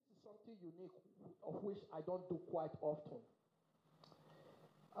something unique of which I don't do quite often.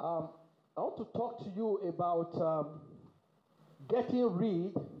 I want to talk to you about getting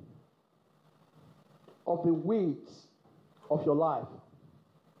rid of the weeds of your life.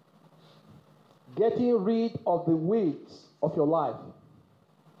 Getting rid of the weeds of your life.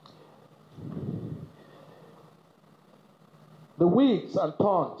 The weeds and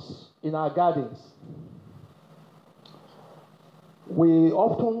thorns in our gardens. We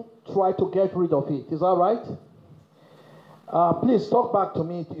often try to get rid of it. Is that right? Please talk back to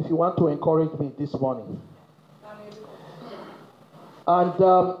me if you want to encourage me this morning. And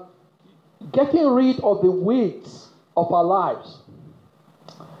getting rid of the weeds of our lives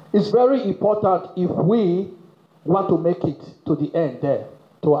is very important if we want to make it to the end there,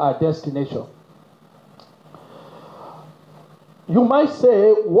 to our destination. You might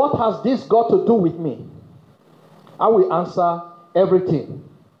say, what has this got to do with me? I will answer everything.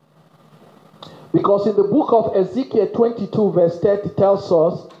 Because in the book of Ezekiel 22 verse 30 tells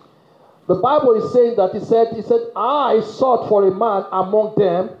us, the Bible is saying that it said, I sought for a man among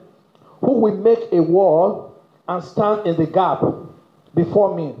them who will make a wall and stand in the gap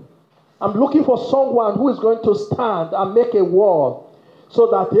before me. I'm looking for someone who is going to stand and make a wall so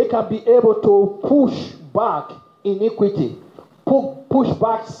that they can be able to push back iniquity, push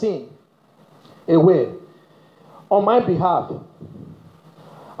back sin away on my behalf.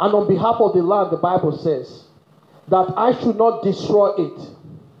 And on behalf of the land, the Bible says that I should not destroy it.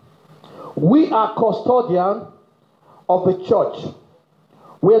 We are custodian of the church.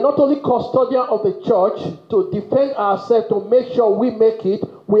 We are not only custodian of the church to defend ourselves, to make sure we make it,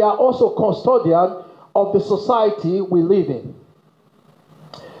 we are also custodian of the society we live in.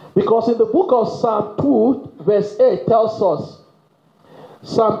 Because in the book of Psalm 2, verse 8 tells us,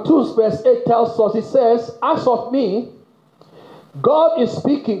 Psalm 2, verse 8 tells us, it says, as of me, God is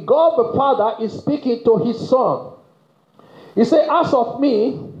speaking, God the Father is speaking to his Son. He said, as of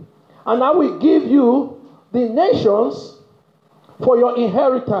me, and I will give you the nations for your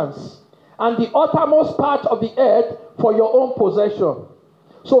inheritance, and the uttermost part of the earth for your own possession.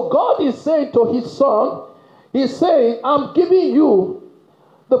 So God is saying to his Son, he's saying, I'm giving you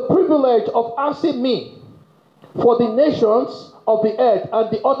the privilege of asking me for the nations of the earth and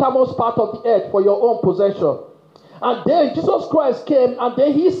the uttermost part of the earth for your own possession. And then Jesus Christ came, and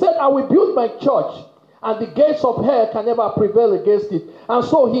then he said, I will build my church, and the gates of hell can never prevail against it. And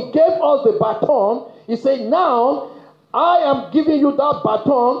so he gave us the baton. He said, now I am giving you that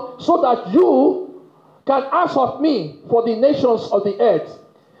baton so that you can ask of me for the nations of the earth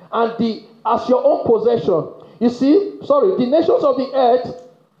and as your own possession. You see, the nations of the earth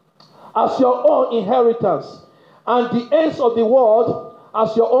as your own inheritance, and the ends of the world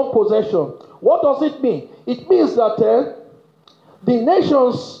as your own possession. What does it mean? It means that the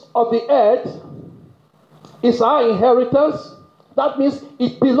nations of the earth is our inheritance. That means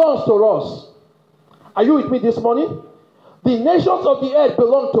it belongs to us. Are you with me this morning? The nations of the earth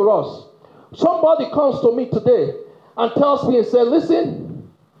belong to us. Somebody comes to me today and tells me and says, listen,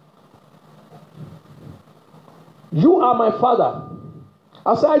 you are my father.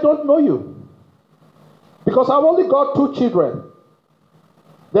 I say, I don't know you. Because I've only got 2 children.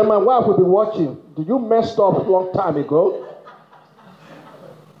 Then my wife will be watching. Did you messed up a long time ago?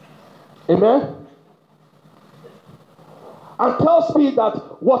 Amen? And tells me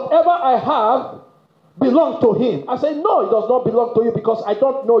that whatever I have belongs to him. I say, no, it does not belong to you because I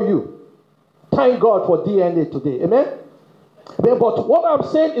don't know you. Thank God for DNA today. Amen? Amen? But what I'm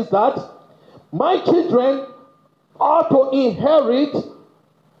saying is that my children are to inherit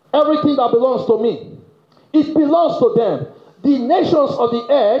everything that belongs to me. It belongs to them. The nations of the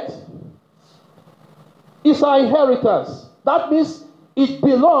earth is our inheritance. That means it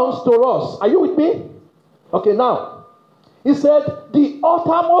belongs to us. Are you with me? Okay, now, he said, the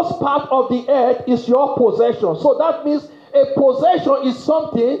uttermost part of the earth is your possession. So that means a possession is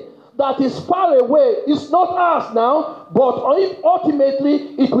something that is far away. It's not ours now, but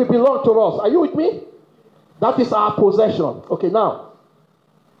ultimately it will belong to us. Are you with me? That is our possession. Okay, now.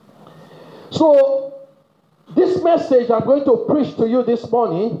 So, this message I'm going to preach to you this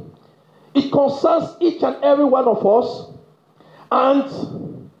morning, it concerns each and every one of us, and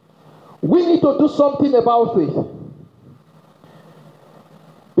we need to do something about it.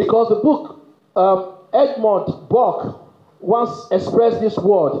 Because the book, Edmund Burke once expressed this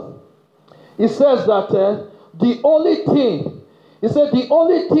word. He says that the only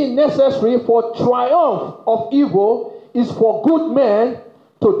thing necessary for triumph of evil is for good men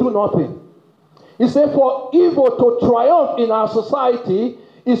to do nothing. He said for evil to triumph in our society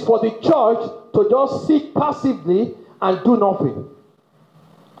is for the church to just sit passively and do nothing.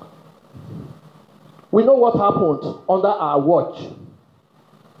 We know what happened under our watch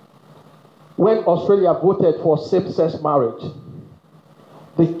when Australia voted for same-sex marriage.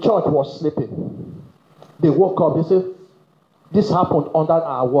 The church was sleeping. They woke up, they said, this happened under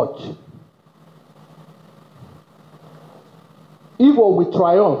our watch. Evil will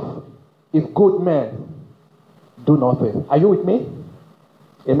triumph if good men do nothing. Are you with me?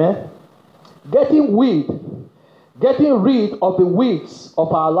 Amen? Getting rid of the weeds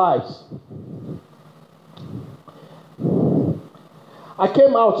of our lives. I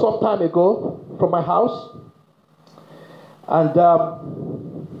came out some time ago from my house, and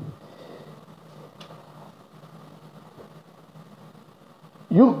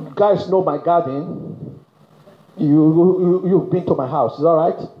you guys know my garden. You've been to my house, is that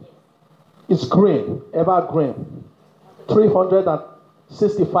right? It's green, evergreen.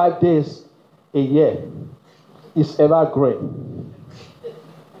 365 days a year. It's evergreen.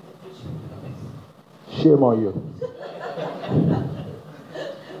 Shame on you.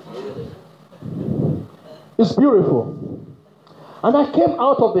 It's beautiful. And I came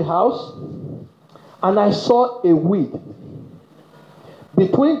out of the house and I saw a weed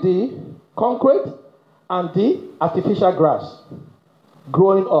between the concrete and the artificial grass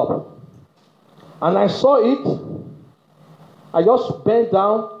growing up. And I saw it. I just bent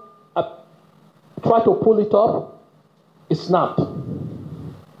down, I tried to pull it up. It snapped.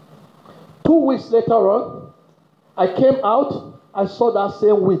 2 weeks later on, I came out, I saw that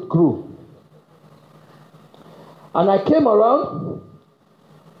same weed grew. And I came around,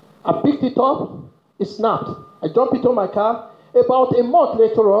 I picked it up, it snapped. I jumped into my car. About a month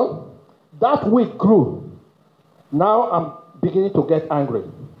later on, that weed grew. Now I'm beginning to get angry.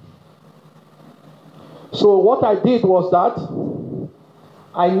 So what I did was that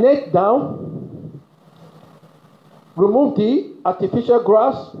I knelt down, removed the artificial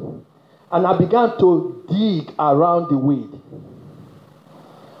grass, and I began to dig around the weed.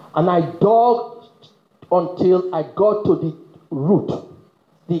 And I dug until I got to the root,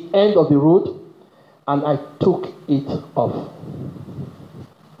 the end of the root, and I took it off.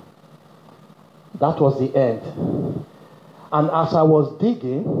 That was the end. And as I was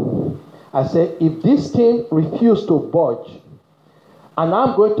digging, I said, if this thing refuses to budge, and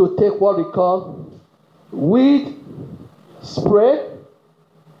I'm going to take what we call weed spray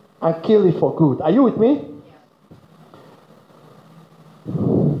and kill it for good. Are you with me?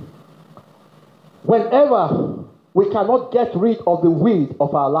 Whenever we cannot get rid of the weed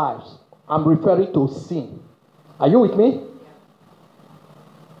of our lives, I'm referring to sin. Are you with me?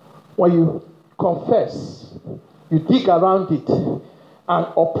 When you confess, you dig around it and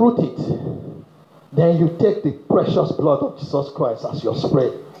uproot it, then you take the precious blood of Jesus Christ as your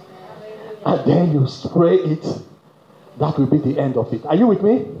spray, and then you spray it. That will be the end of it. Are you with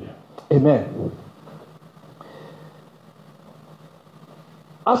me? Amen.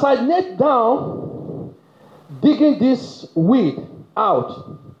 As I knelt down, digging this weed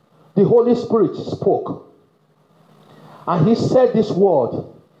out, the Holy Spirit spoke. And he said this word.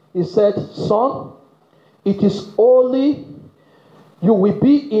 He said, son, it is only you will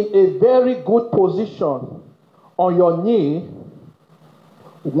be in a very good position on your knee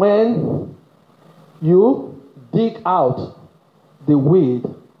when you dig out the weed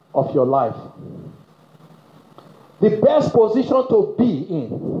of your life. The best position to be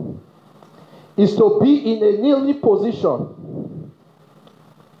in is to be in a kneeling position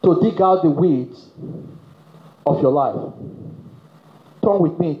to dig out the weeds of your life. Turn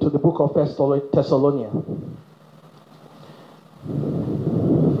with me to the book of 1 Thessalonians.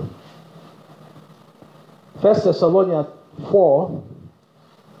 1 Thessalonians 4,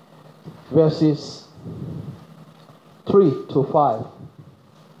 verses 3 to 5.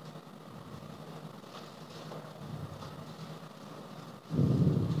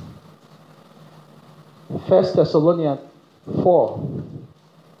 First Thessalonians 4,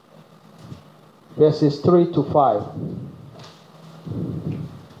 verses 3 to 5.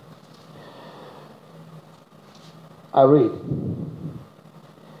 I read.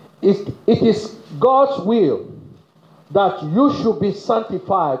 It is God's will that you should be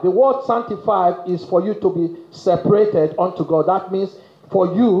sanctified. The word sanctified is for you to be separated unto God. That means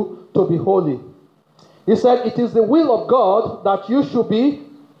for you to be holy. He said it is the will of God that you should be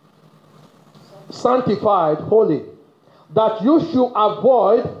sanctified, holy, that you should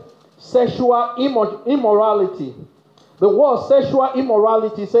avoid sexual immorality. The word sexual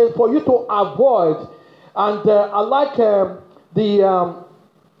immorality says for you to avoid, and I like the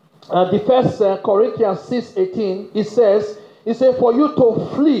First Corinthians 6:18. It says for you to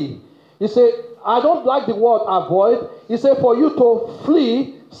flee. He said I don't like the word avoid. He said for you to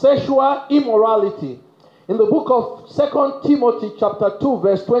flee sexual immorality. In the book of 2 Timothy chapter 2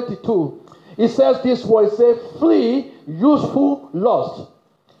 verse 22, it says this word, it says, flee youthful lust.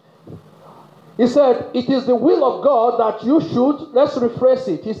 He said, it is the will of God that you should, let's rephrase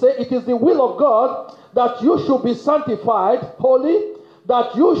it. He said, it is the will of God that you should be sanctified, holy,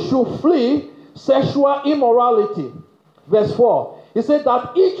 that you should flee sexual immorality. Verse 4. He said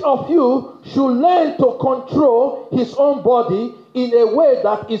that each of you should learn to control his own body in a way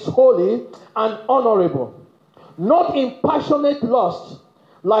that is holy and honorable, not in passionate lust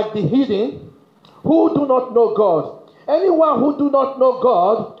like the heathen who do not know God. Anyone who do not know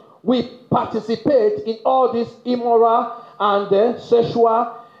God will participate in all these immoral and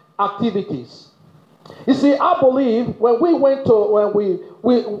sexual activities. You see, I believe when we were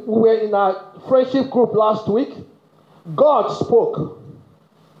in our friendship group last week, God spoke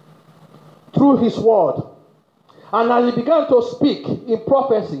through his word. And as he began to speak in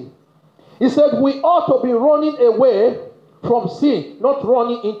prophecy, he said we ought to be running away from sin, not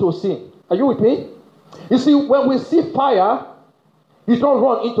running into sin. Are you with me? You see, when we see fire, you don't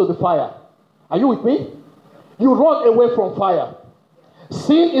run into the fire. Are you with me? You run away from fire.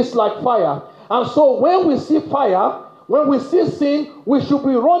 Sin is like fire. And so when we see fire, when we see sin, we should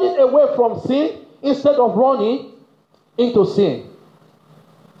be running away from sin instead of running into sin.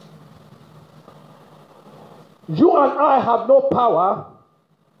 You and I have no power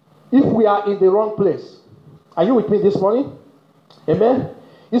if we are in the wrong place. Are you with me this morning? Amen?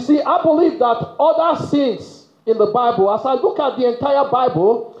 You see, I believe that other sins in the Bible, as I look at the entire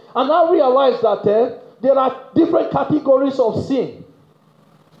Bible, and I realize that there are different categories of sin.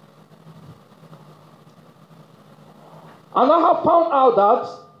 And I have found out that,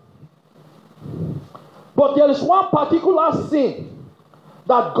 but there is one particular sin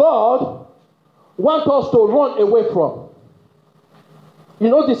that God wants us to run away from. You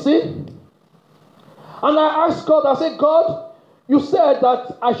know the sin? And I asked God, I said, God, you said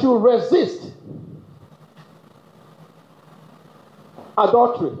that I should resist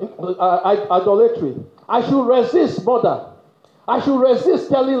idolatry. I should resist murder. I should resist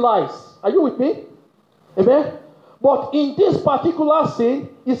telling lies. Are you with me? Amen? But in this particular sin,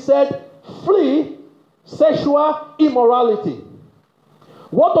 he said, flee sexual immorality.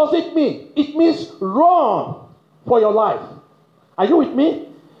 What does it mean? It means run for your life. Are you with me?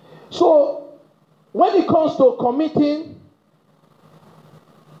 So, when it comes to committing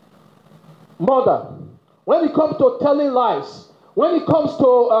murder, when it comes to telling lies, when it comes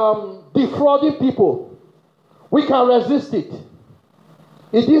to defrauding people, we can resist it.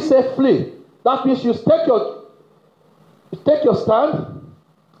 It is a flee. That means you take your stand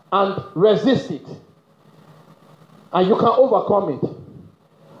and resist it. And you can overcome it.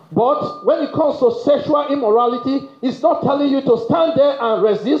 But when it comes to sexual immorality, it's not telling you to stand there and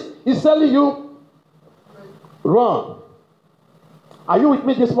resist. It's telling you, run. Are you with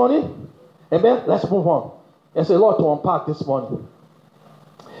me this morning? Amen? Let's move on. There's a lot to unpack this morning.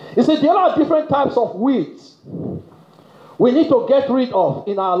 You see, there are different types of weeds we need to get rid of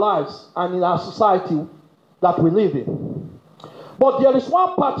in our lives and in our society that we live in. But there is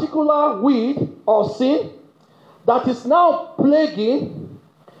one particular weed or sin that is now plaguing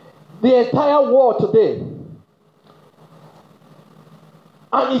the entire world today.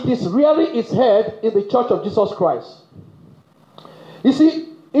 And it is rearing its head in the Church of Jesus Christ. You see,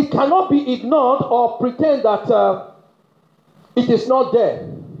 it cannot be ignored or pretend that it is not there.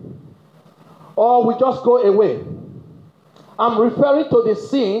 Or we just go away. I'm referring to the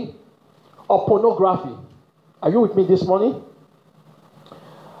sin of pornography. Are you with me this morning?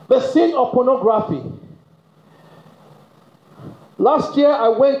 The sin of pornography. Last year, I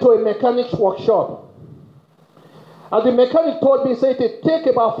went to a mechanic's workshop. And the mechanic told me, he said, it take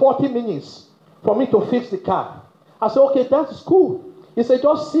about 40 minutes for me to fix the car. I said, okay, that's cool. He said,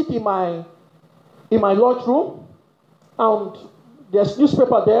 just sit in my lunchroom, and there's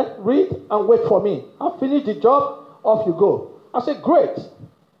newspaper there, read and wait for me. I'll finish the job, off you go. I said, great.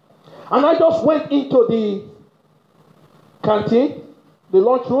 And I just went into the canteen, the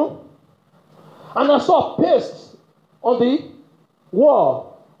lunchroom, and I saw paste on the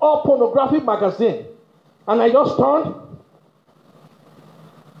wall, all pornographic magazine. And I just turned,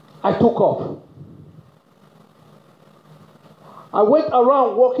 I took off. I went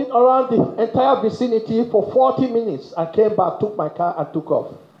around, walking around the entire vicinity for 40 minutes. I came back, took my car, and took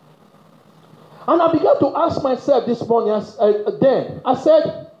off. And I began to ask myself this morning, I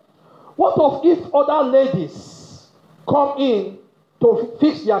said, what of if other ladies come in to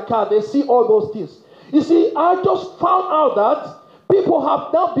fix their car, they see all those things? You see, I just found out that People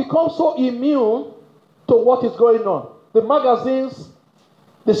have now become so immune to what is going on. The magazines,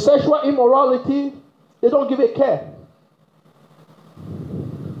 the sexual immorality, they don't give a care.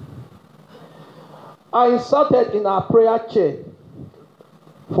 I inserted in our prayer chain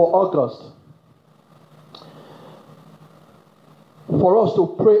for August for us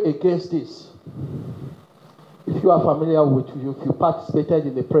to pray against this. If you are familiar with you, if you participated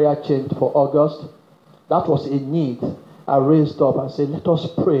in the prayer chain for August, that was a need. I raised up and said, let us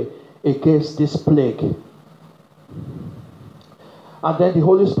pray against this plague. And then the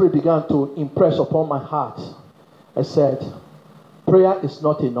Holy Spirit began to impress upon my heart. I said, prayer is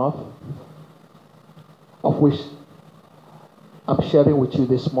not enough, of which I'm sharing with you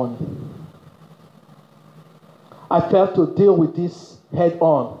this morning. I felt to deal with this head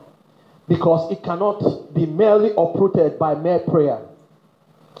on because it cannot be merely uprooted by mere prayer.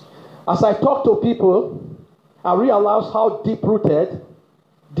 As I talk to people, I realize how deep-rooted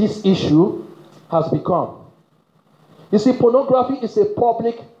this issue has become. You see, pornography is a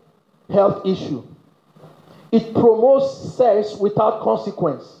public health issue. It promotes sex without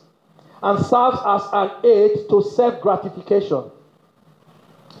consequence and serves as an aid to self-gratification.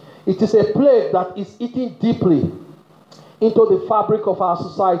 It is a plague that is eating deeply into the fabric of our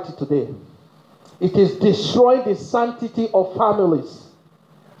society today. It is destroying the sanctity of families.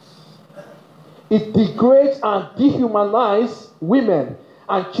 It degrades and dehumanizes women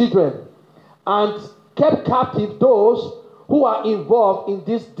and children and kept captive those who are involved in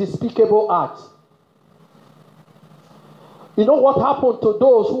this despicable act. You know what happened to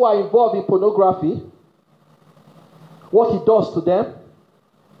those who are involved in pornography? What it does to them?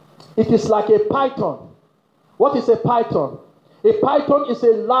 It is like a python. What is a python? A python is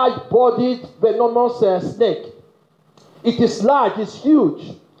a large-bodied venomous snake. It is large, it's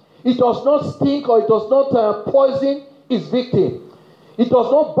huge. It does not stink or it does not poison its victim. It does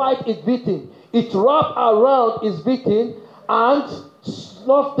not bite its victim. It wraps around its victim and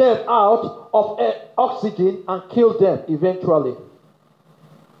snuffs them out of oxygen and kills them eventually.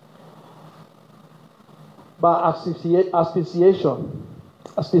 By asphyxiation.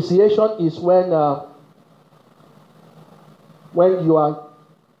 Asphyxiation is when you are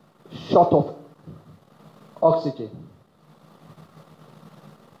short of oxygen.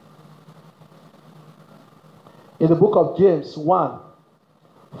 In the book of James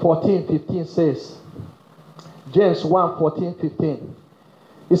 1:14-15 says, James 1:14-15,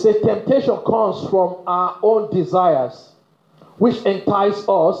 it says, temptation comes from our own desires, which entice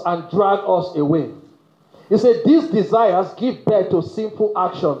us and drag us away. He said, these desires give birth to sinful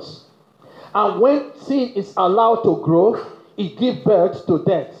actions. And when sin is allowed to grow, it gives birth to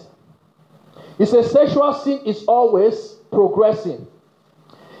death. He said, sexual sin is always progressing.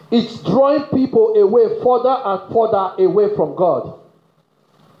 It's drawing people away further and further away from God.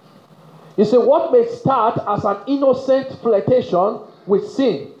 He said, what may start as an innocent flirtation with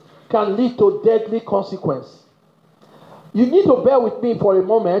sin can lead to deadly consequence. You need to bear with me for a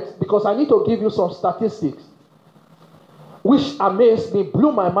moment because I need to give you some statistics which amazed me,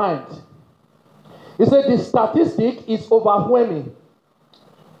 blew my mind. He said the statistic is overwhelming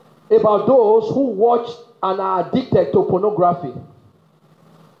about those who watch and are addicted to pornography.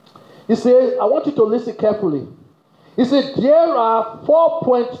 He said, I want you to listen carefully. He said there are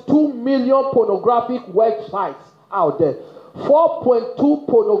 4.2 million pornographic websites out there. 4.2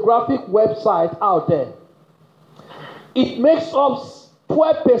 pornographic websites out there. It makes up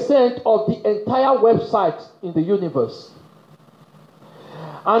 12% of the entire websites in the universe.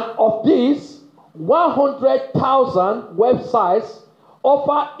 And of these, 100,000 websites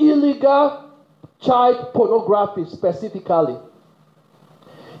offer illegal child pornography specifically.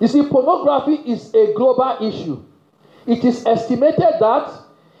 You see, pornography is a global issue. It is estimated that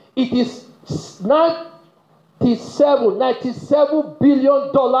it is $97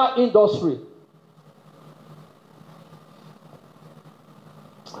 billion industry,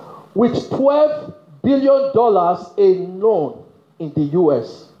 with $12 billion alone in the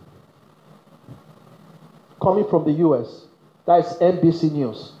U.S. Coming from the U.S. That is NBC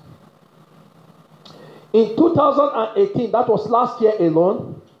News. In 2018, that was last year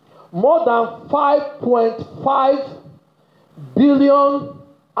alone, more than 5.5 billion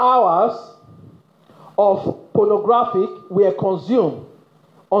hours of pornography were consumed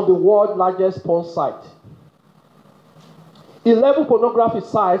on the world's largest porn site. 11 pornography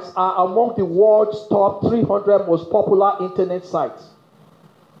sites are among the world's top 300 most popular internet sites.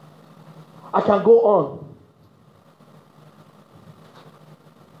 I can go on.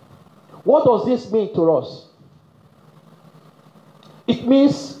 What does this mean to us? It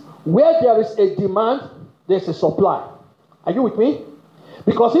means where there is a demand, there's a supply. Are you with me?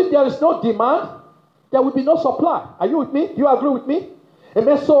 Because if there is no demand, there will be no supply. Are you with me? Do you agree with me?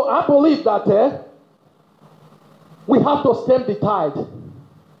 Amen. So I believe that we have to stem the tide.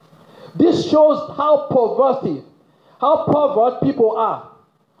 This shows how perverted people are.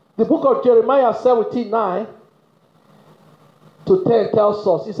 The book of Jeremiah 17:9 to 10 tells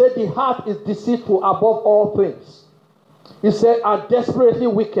us, he said, the heart is deceitful above all things. He said, and desperately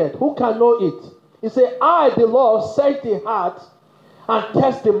wicked. Who can know it? He said, I, the Lord, search the heart and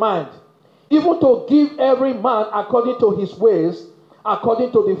test the mind, even to give every man according to his ways,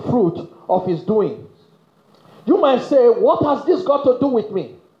 according to the fruit of his doing. You might say, what has this got to do with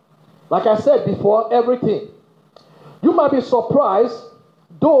me? Like I said before, everything. You might be surprised,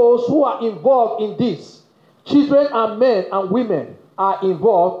 those who are involved in this, children and men and women are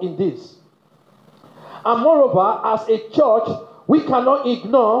involved in this. And moreover, as a church, we cannot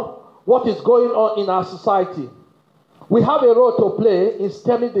ignore what is going on in our society. We have a role to play in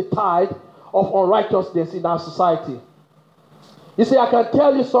stemming the tide of unrighteousness in our society. You see, I can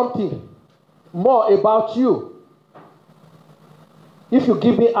tell you something more about you if you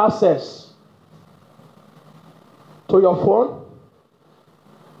give me access to your phone,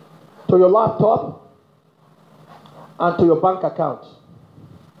 to your laptop, and to your bank account.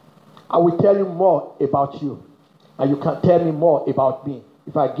 I will tell you more about you, and you can tell me more about me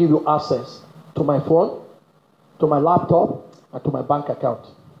if I give you access to my phone, to my laptop, and to my bank account.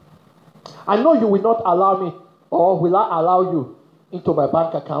 I know you will not allow me, or will I allow you into my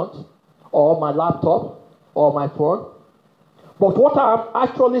bank account, or my laptop, or my phone. But what I'm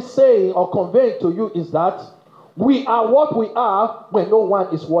actually saying or conveying to you is that we are what we are when no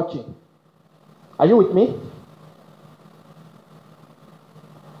one is watching. Are you with me?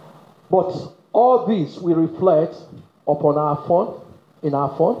 But all this will reflect upon our phone, in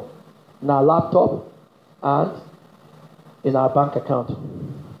our laptop, and in our bank account.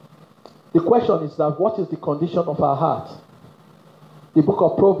 The question is that what is the condition of our heart? The book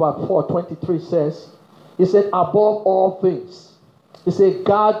of Proverbs 4:23 says, it said, above all things, it said,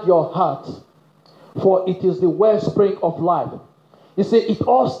 guard your heart, for it is the wellspring of life. It said, it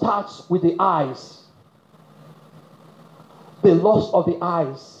all starts with the eyes. The lust of the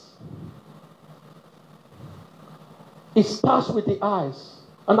eyes. It starts with the eyes.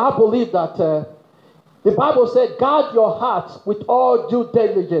 And I believe that the Bible said, guard your heart with all due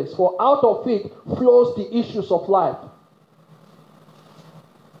diligence, for out of it flows the issues of life.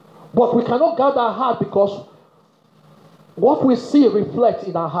 But we cannot guard our heart because what we see reflects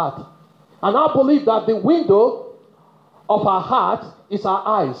in our heart. And I believe that the window of our heart is our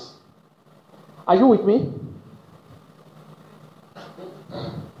eyes. Are you with me?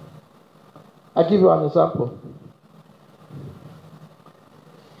 I'll give you an example.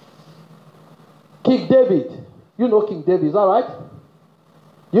 King David. You know King David, is that right?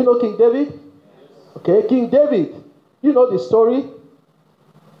 You know King David? Okay, King David. You know the story.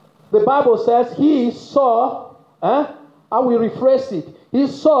 The Bible says he saw, I will rephrase it. He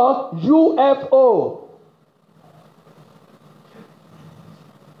saw UFO.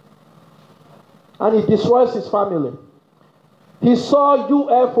 And he destroys his family. He saw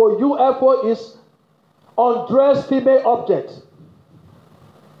UFO. UFO is undressed female object.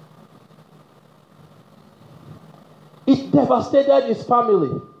 It devastated his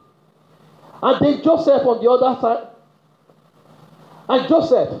family. And then Joseph on the other side. And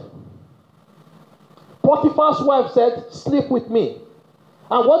Joseph, Potiphar's wife said, sleep with me.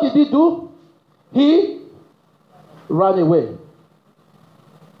 And what did he do? He ran away.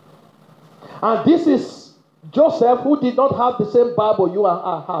 And this is Joseph, who did not have the same Bible you and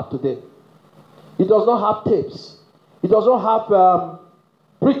I have today. He does not have tapes. He does not have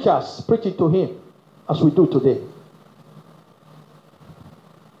preachers preaching to him as we do today.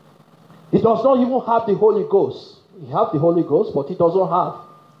 He does not even have the Holy Ghost. He has the Holy Ghost, but he does not have.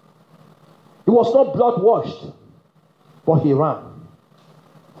 He was not blood washed, but he ran.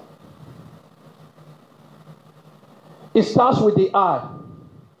 It starts with the eye.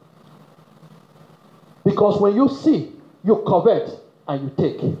 Because when you see, you covet and you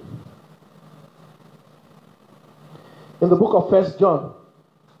take. In the book of 1 John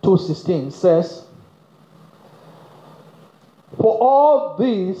 2:16 says, for all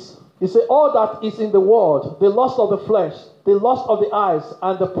these, he said, all that is in the world, the lust of the flesh, the lust of the eyes,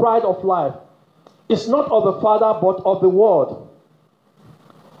 and the pride of life, is not of the Father, but of the world.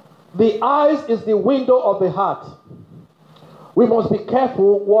 The eyes is the window of the heart. We must be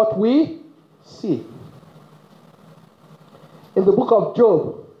careful what we see. In the book of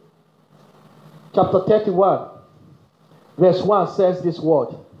Job, chapter 31, verse 1 says this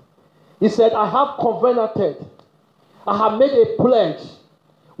word. He said, I have covenanted, I have made a pledge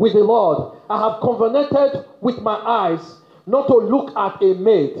with the Lord. I have covenanted with my eyes not to look at a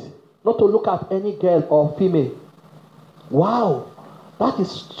maid, not to look at any girl or female. Wow, that is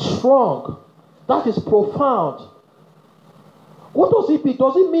strong. That is profound. What does it mean?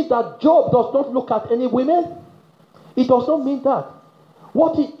 Does it mean that Job does not look at any women? It does not mean that.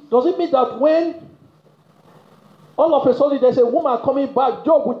 Does it mean that when all of a sudden there's a woman coming back,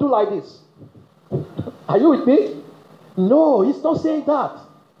 Job will do like this? Are you with me? No, he's not saying that.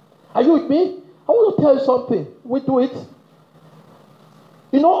 Are you with me? I want to tell you something. We do it.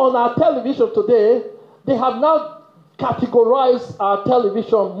 You know, on our television today, they have now categorized our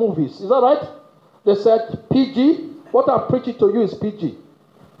television movies. Is that right? They said PG. What I'm preaching to you is PG.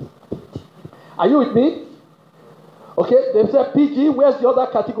 Are you with me? Okay, they said PG. Where's the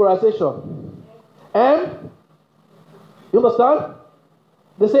other categorization? M. You understand?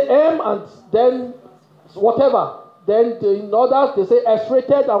 They say M and then whatever. Then in others, they say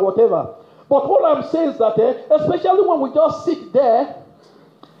X-rated and whatever. But what I'm saying is that, especially when we just sit there,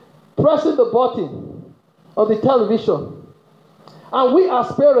 pressing the button on the television, and we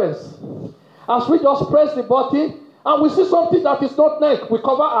as parents, as we just press the button, and we see something that is not nice, we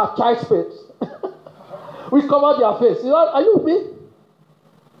cover our child's face. We cover their face. Are you with me?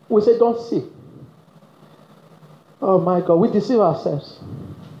 We say, don't see. Oh my God, we deceive ourselves.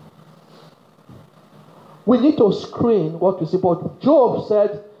 We need to screen what we see. But Job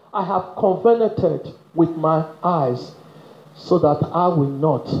said, I have covenanted with my eyes so that I will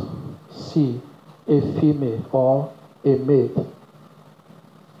not see a female or a maid.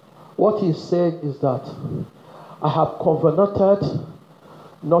 What he's saying is that I have covenanted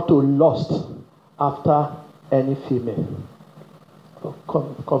not to lust after any female.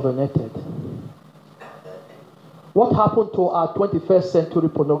 Covenanted. What happened to our 21st century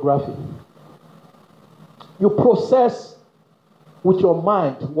pornography? You process with your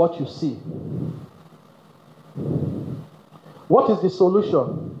mind what you see. What is the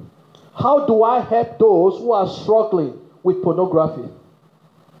solution? How do I help those who are struggling with pornography?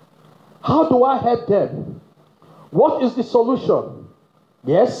 How do I help them? What is the solution?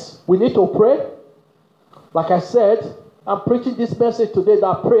 Yes, we need to pray. Like I said, I'm preaching this message today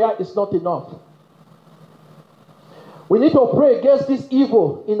that prayer is not enough. We need to pray against this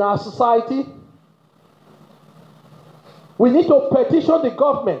evil in our society. We need to petition the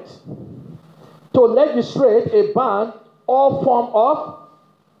government to legislate a ban all form of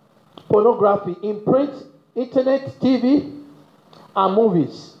pornography in print, internet, TV, and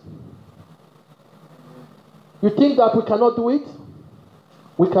movies. You think that we cannot do it?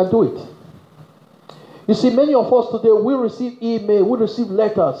 We can do it. You see, many of us today, we receive email, we receive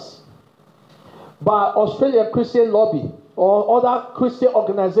letters by Australian Christian Lobby or other Christian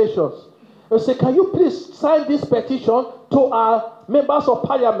organizations. They say, can you please sign this petition to our members of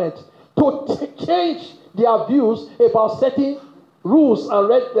parliament to change their views about setting rules and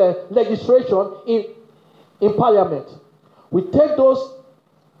legislation in parliament. We take those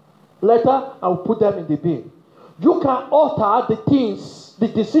letters and we put them in the bin. You can alter the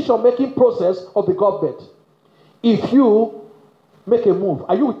decision-making process of the government if you make a move.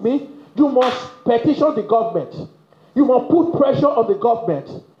 Are you with me? You must petition the government. You must put pressure on the government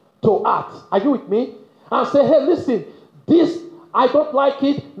to act. Are you with me? And say, hey, listen, this, I don't like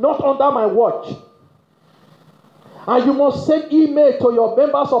it, not under my watch. And you must send email to your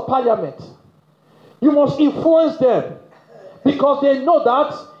members of parliament. You must influence them. Because they know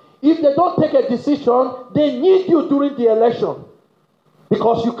that if they don't take a decision, they need you during the election.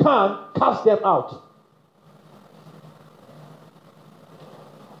 Because you can't cast them out.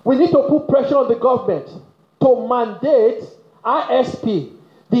 We need to put pressure on the government to mandate ISP,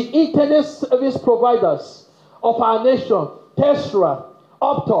 the internet service providers of our nation, Telstra,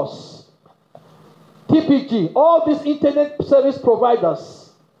 Optus, TPG, all these internet service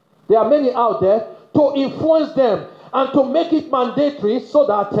providers, there are many out there, to influence them and to make it mandatory so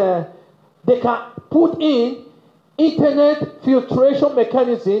that they can put in internet filtration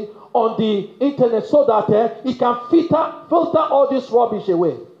mechanism on the internet so that it can filter all this rubbish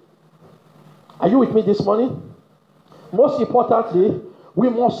away. Are you with me this morning? Most importantly, we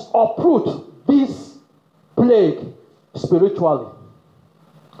must uproot this plague spiritually.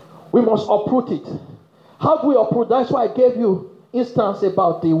 We must uproot it. How do we uproot? That's why I gave you instance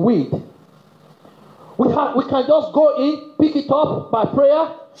about the weed. We can just go in, pick it up by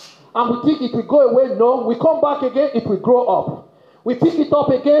prayer, and we think it will go away. No, we come back again, it will grow up. We pick it up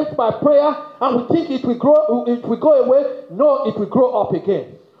again by prayer, and we think it will go away. No, it will grow up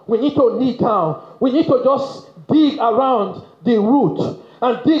again. We need to kneel down. We need to just dig around the root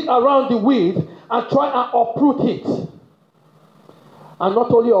and dig around the weed and try and uproot it. and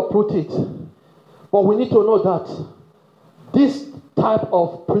not only uproot it, but we need to know that this type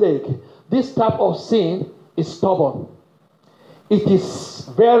of plague, this type of sin is stubborn. It is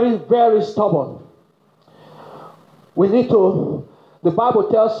very, very stubborn. We need to, the Bible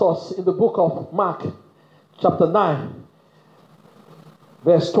tells us in the book of Mark, chapter 9,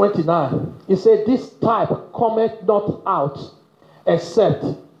 verse 29, it said, this type cometh not out except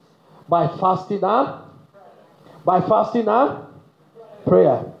by fasting and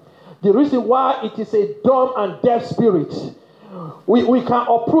prayer. The reason why it is a dumb and deaf spirit, we can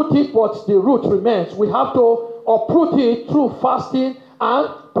uproot it, but the root remains. We have to uproot it through fasting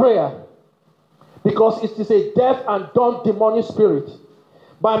and prayer, because it is a deaf and dumb demonic spirit.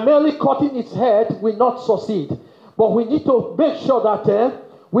 By merely cutting its head, we not succeed. But we need to make sure that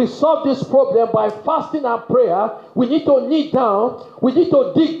we solve this problem by fasting and prayer. We need to kneel down. We need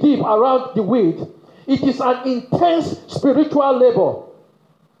to dig deep around the weed. It is an intense spiritual labor,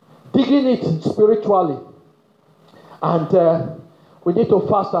 digging it spiritually. And we need to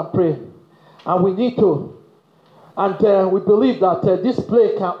fast and pray. And we need to, and we believe that this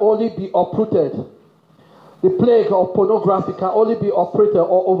plague can only be uprooted. The plague of pornography can only be uprooted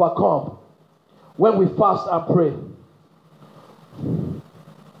or overcome when we fast and pray.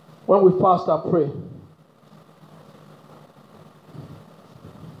 When we fast and pray.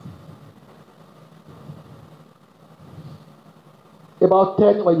 About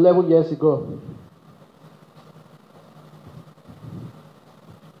 10 or 11 years ago,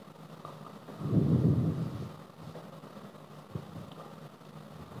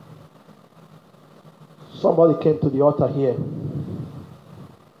 somebody came to the altar here.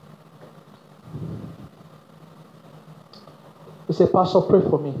 He said, Pastor, pray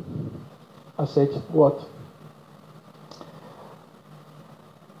for me. I said, what?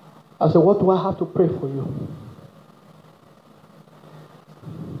 I said, what do I have to pray for you?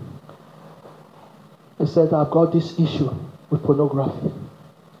 He said, I've got this issue with pornography.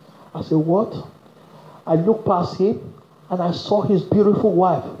 I said, what? I looked past him and I saw his beautiful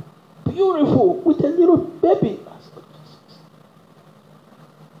wife. Beautiful, with a little baby.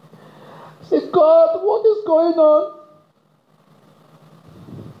 I said, God, what is going on?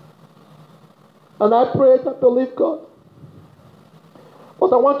 And I prayed and believed God.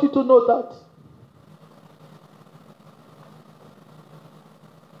 But I want you to know that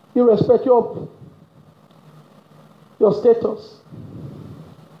irrespective of your status,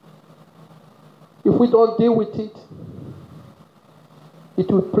 if we don't deal with it,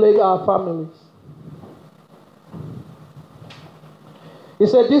 it will plague our families. He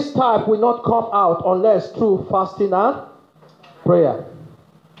said this type will not come out unless through fasting and prayer.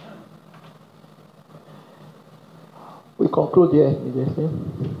 We conclude here immediately.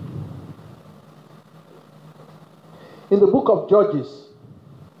 In the book of Judges,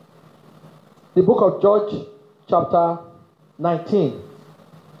 the book of Judges, chapter 19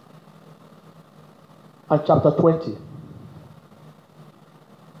 and chapter 20.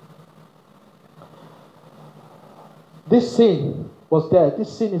 This sin was there.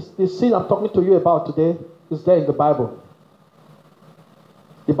 This sin I'm talking to you about today is there in the Bible.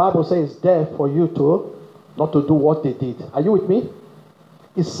 The Bible says it's there for you to not to do what they did. Are you with me?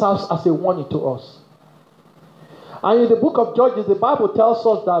 It serves as a warning to us. And in the book of Judges, the Bible tells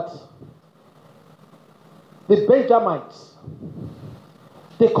us that the Benjamites,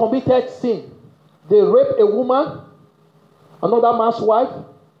 they committed sin. They raped a woman, another man's wife,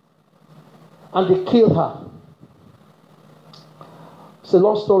 and they killed her. It's a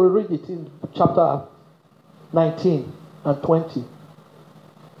long story. Read it in chapter 19 and 20.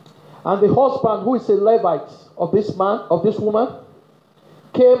 And the husband, who is a Levite of this man, of this woman,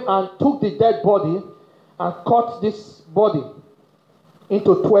 came and took the dead body and cut this body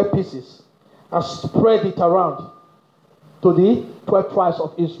into 12 pieces and spread it around to the 12 tribes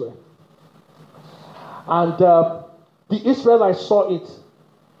of Israel. And the Israelites saw it.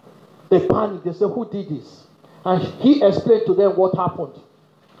 They panicked. They said, who did this? And he explained to them what happened.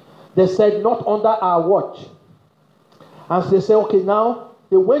 They said, not under our watch. And they said, okay, now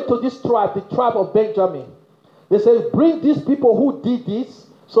they went to this tribe, the tribe of Benjamin. They said, bring these people who did this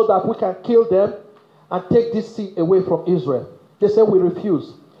so that we can kill them and take this sin away from Israel. They said, we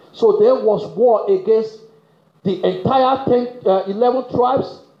refuse. So there was war against the entire 11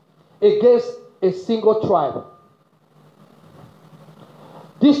 tribes against a single tribe.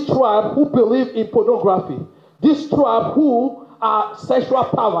 This tribe who believe in pornography. This tribe who are sexual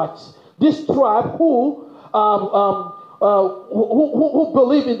perverts. This tribe who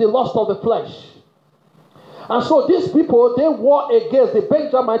believe in the lust of the flesh. And so these people, they war against, the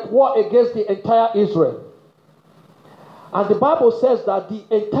Benjamites war against the entire Israel. And the Bible says that the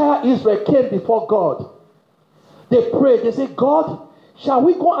entire Israel came before God. They prayed. They said, God, shall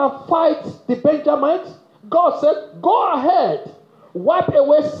we go and fight the Benjamites? God said, go ahead. Wipe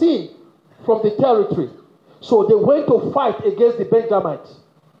away sin from the territory. So they went to fight against the Benjamites.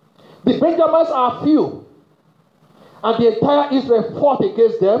 The Benjamites are few. And the entire Israel fought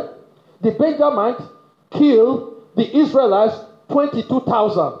against them. The Benjamites killed the Israelites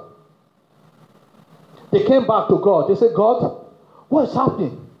 22,000. They came back to God. They said, God, what is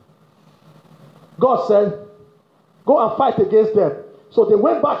happening? God said, go and fight against them. So they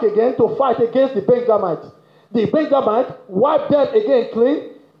went back again to fight against the Benjamites. The Benjamites wiped them again clean,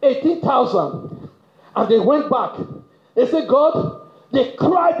 18,000. And they went back. They said, God, they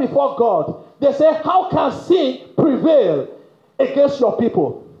cried before God. They said, how can sin prevail against your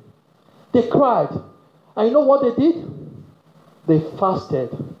people? They cried. And you know what they did? They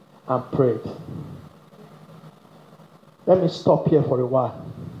fasted and prayed. Let me stop here for a while.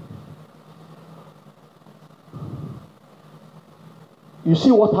 You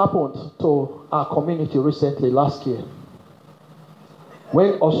see what happened to our community recently, last year.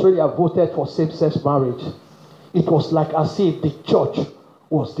 When Australia voted for same-sex marriage, it was like as if the church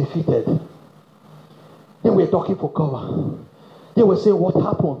was defeated. They were talking for cover. They were saying, what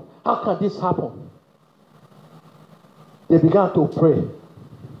happened? How can this happen? They began to pray.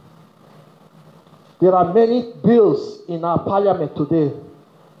 There are many bills in our parliament today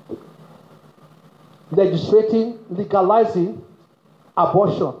legalizing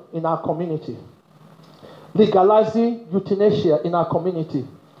abortion in our community, legalizing euthanasia in our community,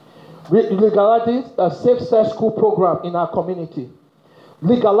 legalizing a safe-sex school program in our community,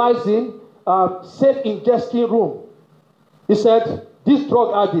 legalizing safe ingesting room. He said, these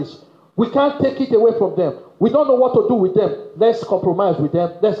drug addicts, we can't take it away from them. We don't know what to do with them. Let's compromise with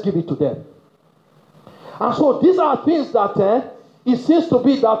them. Let's give it to them. And so these are things that it seems to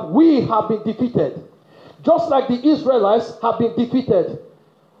be that we have been defeated. Just like the Israelites have been defeated.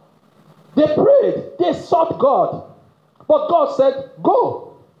 They prayed. They sought God. But God said,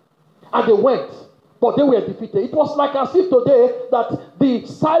 go. And they went. But they were defeated. It was like as if today that the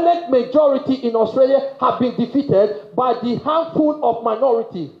silent majority in Australia have been defeated by the handful of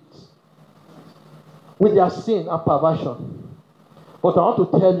minorities with their sin and perversion. But I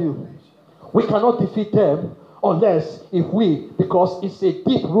want to tell you, we cannot defeat them unless if we, because it's a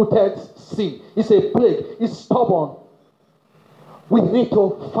deep-rooted sin. It's a plague. It's stubborn. We need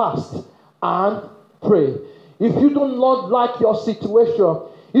to fast and pray. If you do not like your situation,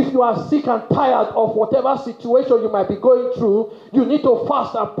 if you are sick and tired of whatever situation you might be going through, you need to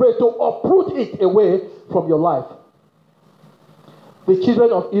fast and pray to uproot it away from your life. The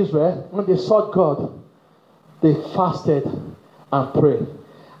children of Israel, when they sought God, they fasted and prayed.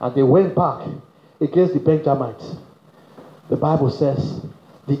 And they went back against the Benjamites. The Bible says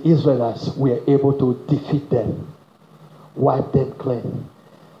the Israelites were able to defeat them, wipe them clean.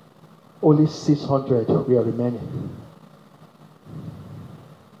 Only 600 were remaining.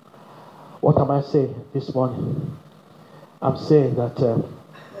 What am I saying this morning? I'm saying that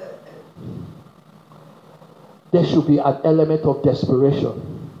there should be an element of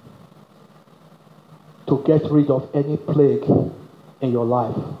desperation to get rid of any plague in your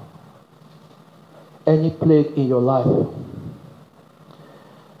life. Any plague in your life.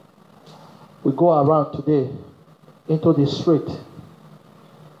 We go around today into the street.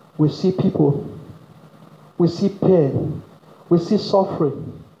 We see people. We see pain. We see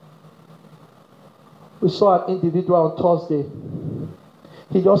suffering. We saw an individual on Thursday.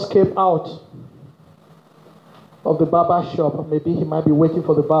 He just came out of the barber shop. Maybe he might be waiting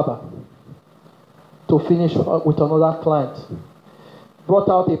for the barber to finish with another client. Brought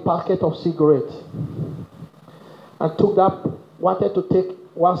out a packet of cigarettes and took that, wanted to take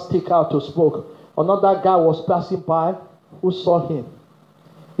one stick out to smoke. Another guy was passing by who saw him.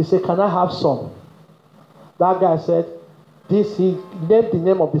 He said, can I have some? That guy said, he named the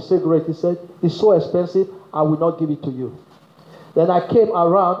name of the cigarette. He said, it's so expensive, I will not give it to you. Then I came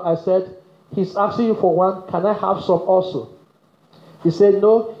around, I said, he's asking you for one, can I have some also? He said,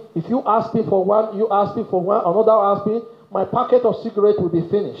 no, if you ask me for one, you ask me for one, another asked me, my packet of cigarettes will be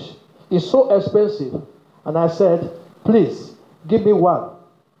finished. It's so expensive. And I said, please, give me one.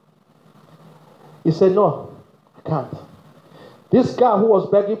 He said, no, I can't. This guy who was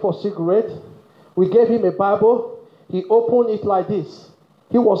begging for cigarette, we gave him a Bible. He opened it like this.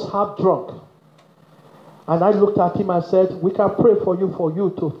 He was half drunk. And I looked at him and said, we can pray for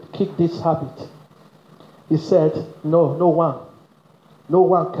you to kick this habit. He said, no, no one. No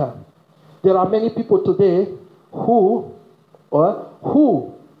one can. There are many people today who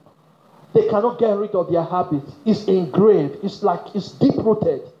They cannot get rid of their habit. It's engraved. It's like it's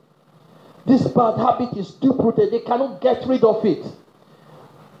deep-rooted. This bad habit is deep-rooted. They cannot get rid of it.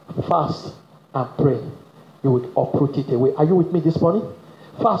 Fast and pray. You will uproot it away. Are you with me this morning?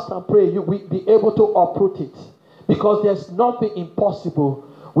 Fast and pray. You will be able to uproot it. Because there's nothing impossible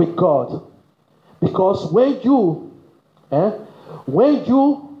with God. Because when you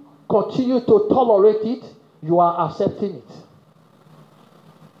continue to tolerate it, you are accepting it.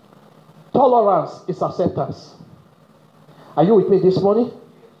 Tolerance is acceptance. Are you with me this morning?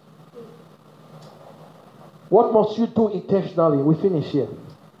 What must you do intentionally? We finish here.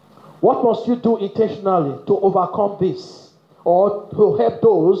 What must you do intentionally to overcome this or to help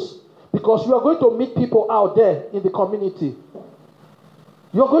those? Because you are going to meet people out there in the community.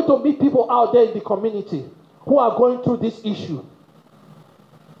 You are going to meet people out there in the community who are going through this issue.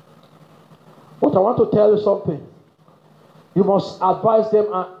 But I want to tell you something. You must advise them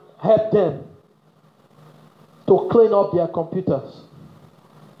and help them to clean up their computers,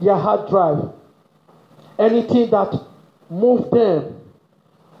 their hard drive, anything that moves them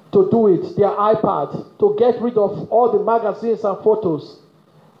to do it, their iPad, to get rid of all the magazines and photos,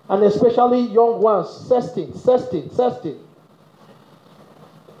 and especially young ones, sexting.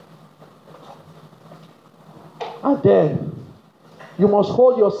 And then you must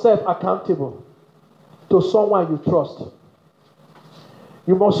hold yourself accountable to someone you trust.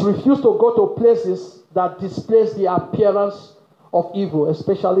 You must refuse to go to places that displays the appearance of evil,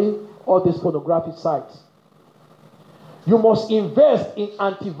 especially all these pornographic sites. You must invest in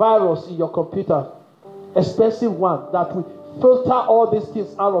antivirus in your computer, expensive one that will filter all these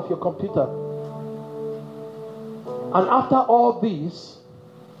things out of your computer. And after all this,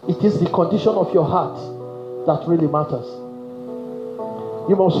 it is the condition of your heart that really matters.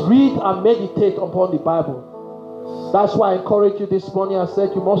 You must read and meditate upon the Bible. That's why I encourage you this morning. I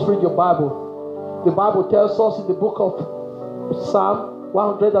said you must read your Bible. The Bible tells us in the book of Psalm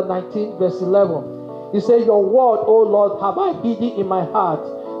 119 verse 11. He said, your word, O Lord, have I hidden in my heart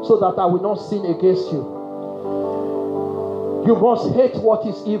so that I will not sin against you. You must hate what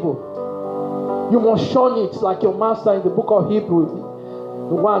is evil. You must shun it like your master in the book of Hebrews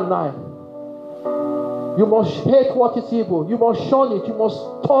 1:9. You must hate what is evil. You must shun it. You must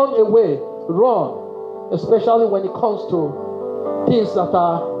turn away, run. Especially when it comes to things that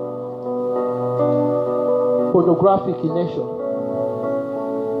are pornographic in nature.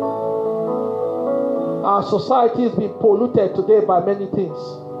 Our society has been polluted today by many things.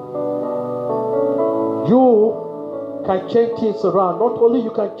 You can change things around. Not only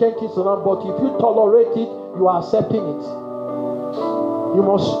you can change things around, but if you tolerate it, you are accepting it. You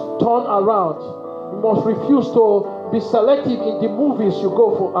must turn around. You must refuse to be selective in the movies you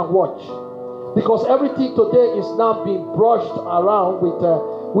go for and watch. Because everything today is now being brushed around with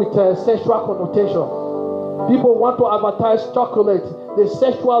sexual connotation. People want to advertise chocolate. They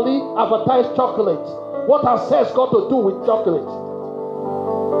sexually advertise chocolate. What has sex got to do with chocolate?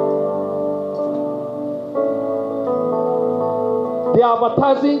 They are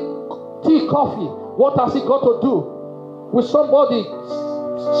advertising tea, coffee. What has it got to do with somebody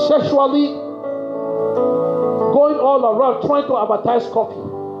sexually going all around trying to advertise coffee?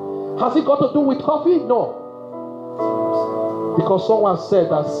 Has it got to do with coffee? No. Because someone said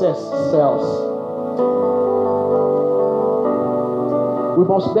that sex sells. We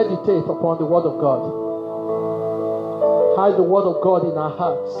must meditate upon the Word of God. Hide the Word of God in our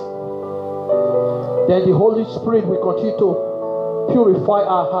hearts. Then the Holy Spirit will continue to purify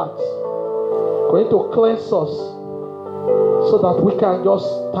our hearts. Going to cleanse us so that we can just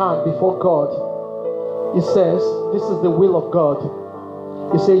stand before God. It says, this is the will of God.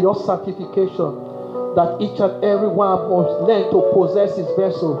 He said, your sanctification, that each and every one must learn to possess his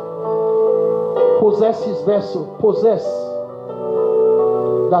vessel. Possess his vessel. Possess.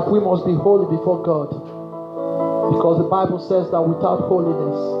 That we must be holy before God. Because the Bible says that without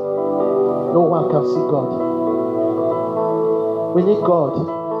holiness, no one can see God. We need God.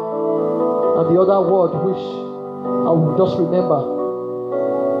 And the other word which I will just remember,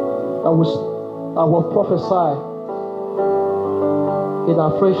 I will prophesy in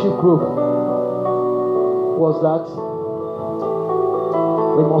our friendship group was that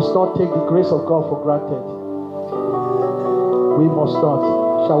we must not take the grace of God for granted. We must not.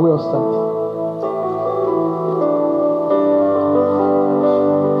 Shall we all stand?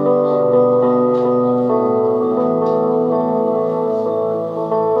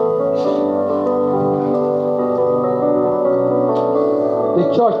 The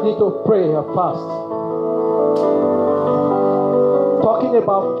church needs to pray and fast. Talking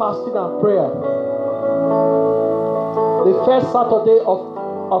about fasting and prayer. The first Saturday of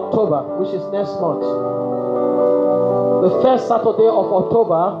October, which is next month, the first Saturday of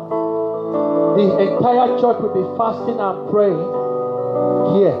October, the entire church will be fasting and praying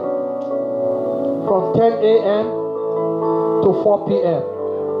here from 10 a.m. to 4 p.m.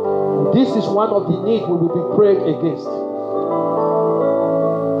 This is one of the needs we will be praying against.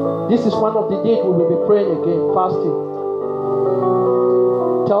 This is one of the needs we will be praying against, fasting.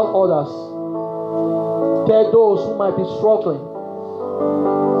 Tell others. Tell those who might be struggling.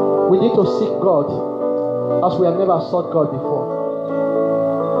 We need to seek God as we have never sought God before.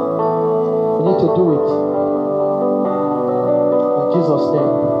 We need to do it. In Jesus'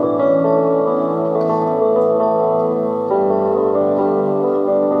 name.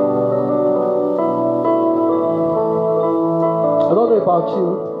 I don't know about you.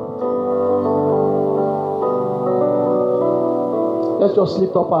 Let's just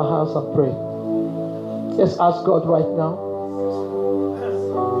lift up our hands and pray. Let's ask God right now.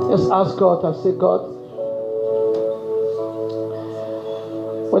 Let's ask God and say, God,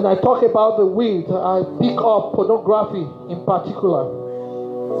 when I talk about the weed, I pick up pornography in particular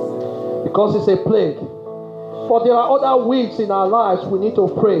because it's a plague. But there are other weeds in our lives we need to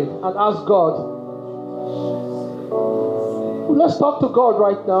pray and ask God. Let's talk to God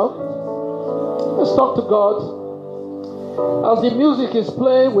right now. Let's talk to God. As the music is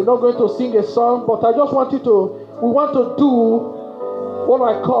playing, we're not going to sing a song, but I just want we want to do what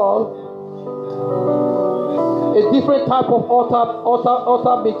I call a different type of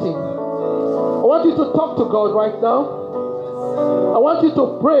altar meeting. I want you to talk to God right now. I want you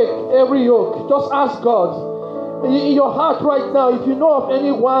to break every yoke. Just ask God. In your heart right now, if you know of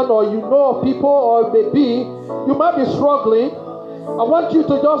anyone or you know of people or maybe you might be struggling, I want you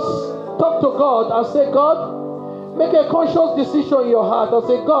to just talk to God and say, God, make a conscious decision in your heart and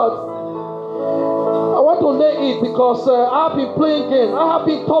say, God, I want to lay it because I've been playing games. I have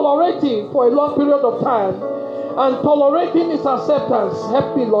been tolerating for a long period of time. And tolerating is acceptance.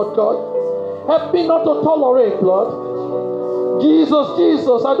 Help me, Lord God. Help me not to tolerate, Lord.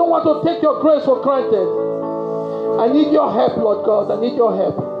 Jesus, I don't want to take your grace for granted. I need your help, Lord God. I need your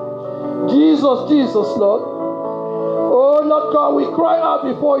help. Jesus, Lord. Oh, Lord God, we cry out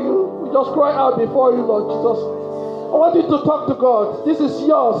before you. We just cry out before you, Lord Jesus. I want you to talk to God. This is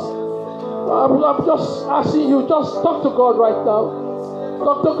yours. I'm just asking you, just talk to God right now.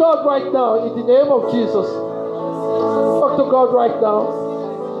 Talk to God right now in the name of Jesus. Talk to God right now.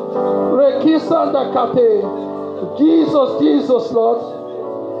 Jesus, Lord.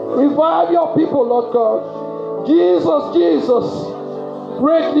 Revive your people, Lord God. Jesus.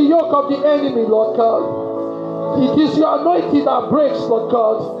 Break the yoke of the enemy, Lord God. It is your anointing that breaks, Lord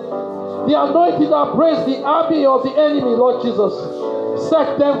God. The anointing that breaks the army of the enemy, Lord Jesus.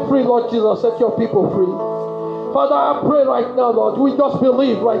 Set them free, Lord Jesus. Set your people free. Father, I pray right now, Lord. We just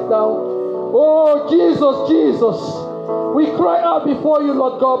believe right now. Oh, Jesus. We cry out before you,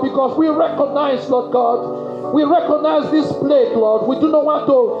 Lord God, because we recognize, Lord God. We recognize this plague, Lord. We don't want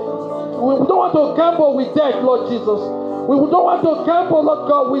to gamble with death, Lord Jesus. We don't want to gamble, Lord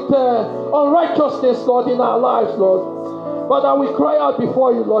God, with unrighteousness, Lord, in our lives, Lord. Father, we cry out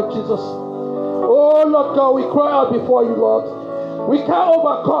before you, Lord Jesus. Oh, Lord God, we cry out before you, Lord. We can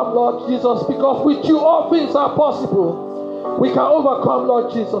overcome, Lord Jesus, because with you all things are possible. We can overcome,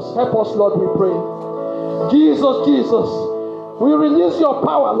 Lord Jesus. Help us, Lord, we pray. Jesus. We release your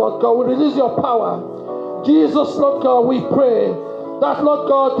power, Lord God. We release your power. Jesus, Lord God, we pray that, Lord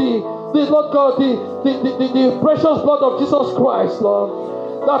God, the precious blood of Jesus Christ,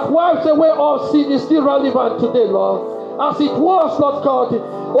 Lord, that wipes away all sin is still relevant today, Lord. As it was, Lord God,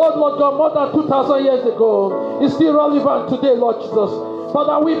 oh Lord God, more than 2,000 years ago, it's still relevant today, Lord Jesus.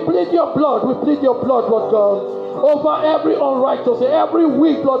 Father, we plead your blood, Lord God, over every unrighteousness, every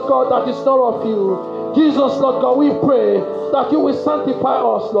weak, Lord God, that is not of you. Jesus, Lord God, we pray that you will sanctify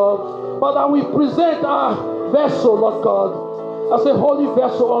us, Lord. Father, we present our vessel, Lord God, as a holy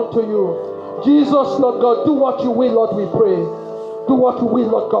vessel unto you. Jesus, Lord God, do what you will, Lord, we pray. Do what you will,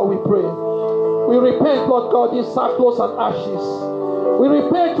 Lord God, we pray. We repent, Lord God, in sackcloth and ashes. We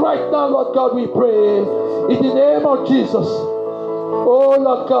repent right now, Lord God, we pray. In the name of Jesus. Oh,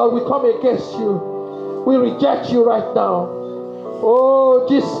 Lord God, we come against you. We reject you right now. Oh,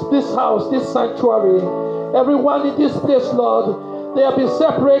 this house, this sanctuary, everyone in this place, Lord, they have been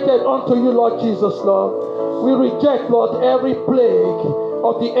separated unto you, Lord Jesus, Lord. We reject, Lord, every plague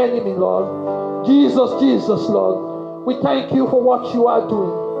of the enemy, Lord. Jesus, Lord. We thank you for what you are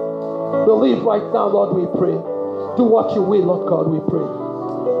doing. Believe right now, Lord, we pray. Do what you will, Lord God, we pray.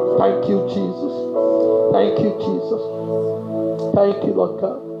 Thank you, Jesus. Thank you, Jesus. Thank you, Lord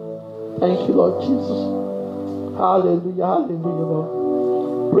God. Thank you, Lord Jesus. Hallelujah,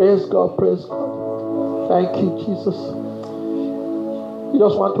 Lord. Praise God, praise God. Thank you, Jesus. I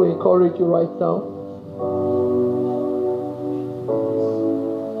just want to encourage you right now.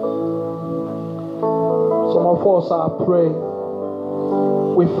 Some of us are praying.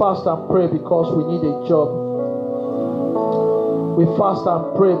 We fast and pray because we need a job. We fast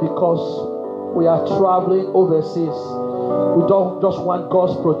and pray because we are traveling overseas. We don't just want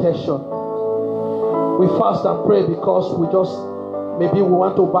God's protection. We fast and pray because maybe we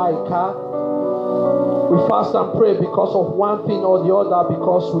want to buy a car. We fast and pray because of one thing or the other,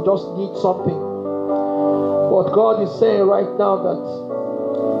 because we just need something. But God is saying right now that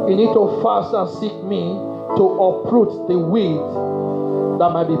you need to fast and seek me to uproot the weed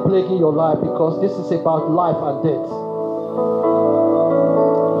that might be plaguing your life, because this is about life and death.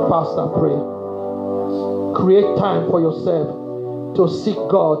 Fast and pray. Create time for yourself to seek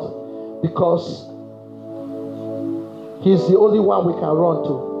God, because He's the only one we can run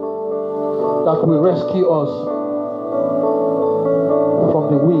to that will rescue us from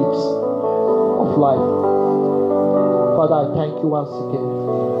the weeds of life. Father, I thank you once again.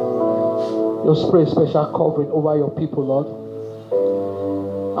 Just pray special covering over your people, Lord.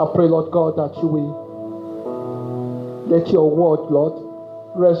 I pray, Lord God, that you will let your word, Lord,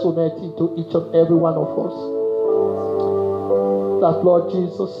 resonate into each and every one of us. That, Lord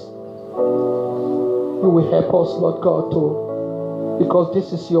Jesus, you will help us, Lord God, because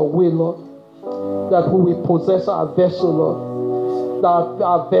this is your will, Lord, that we will possess our vessel, Lord. That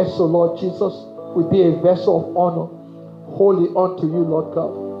our vessel, Lord Jesus, will be a vessel of honor, holy unto you, Lord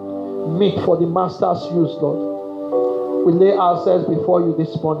God. Meet for the Master's use, Lord. We lay ourselves before you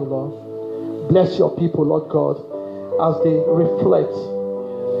this morning, Lord. Bless your people, Lord God, as they reflect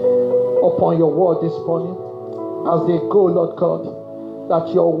upon your word this morning, as they go, Lord God,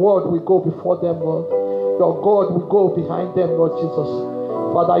 that your word will go before them, Lord. Your God will go behind them, Lord Jesus.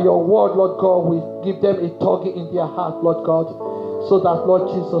 Father, your word, Lord God, will give them a target in their heart, Lord God, so that, Lord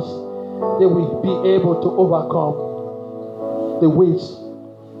Jesus, they will be able to overcome the weeds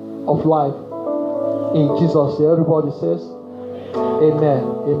of life. In Jesus' name, everybody says, Amen.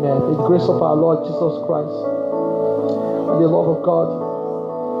 Amen. In the grace of our Lord Jesus Christ, and the love of God,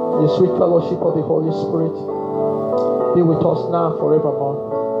 and the sweet fellowship of the Holy Spirit be with us now and forevermore,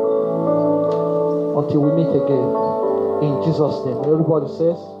 until we meet again. In Jesus' name. Everybody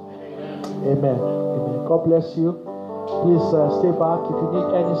says, Amen. Amen. God bless you. Please stay back. If you need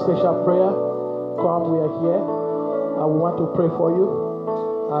any special prayer, come. We are here, and we want to pray for you.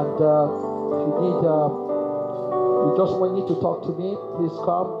 And if you need, you just need to talk to me, please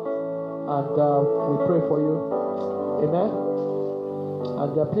come, and we pray for you. Amen.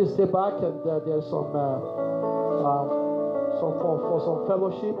 And please stay back, and there's some for some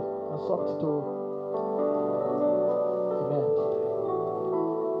fellowship and something to. Amen.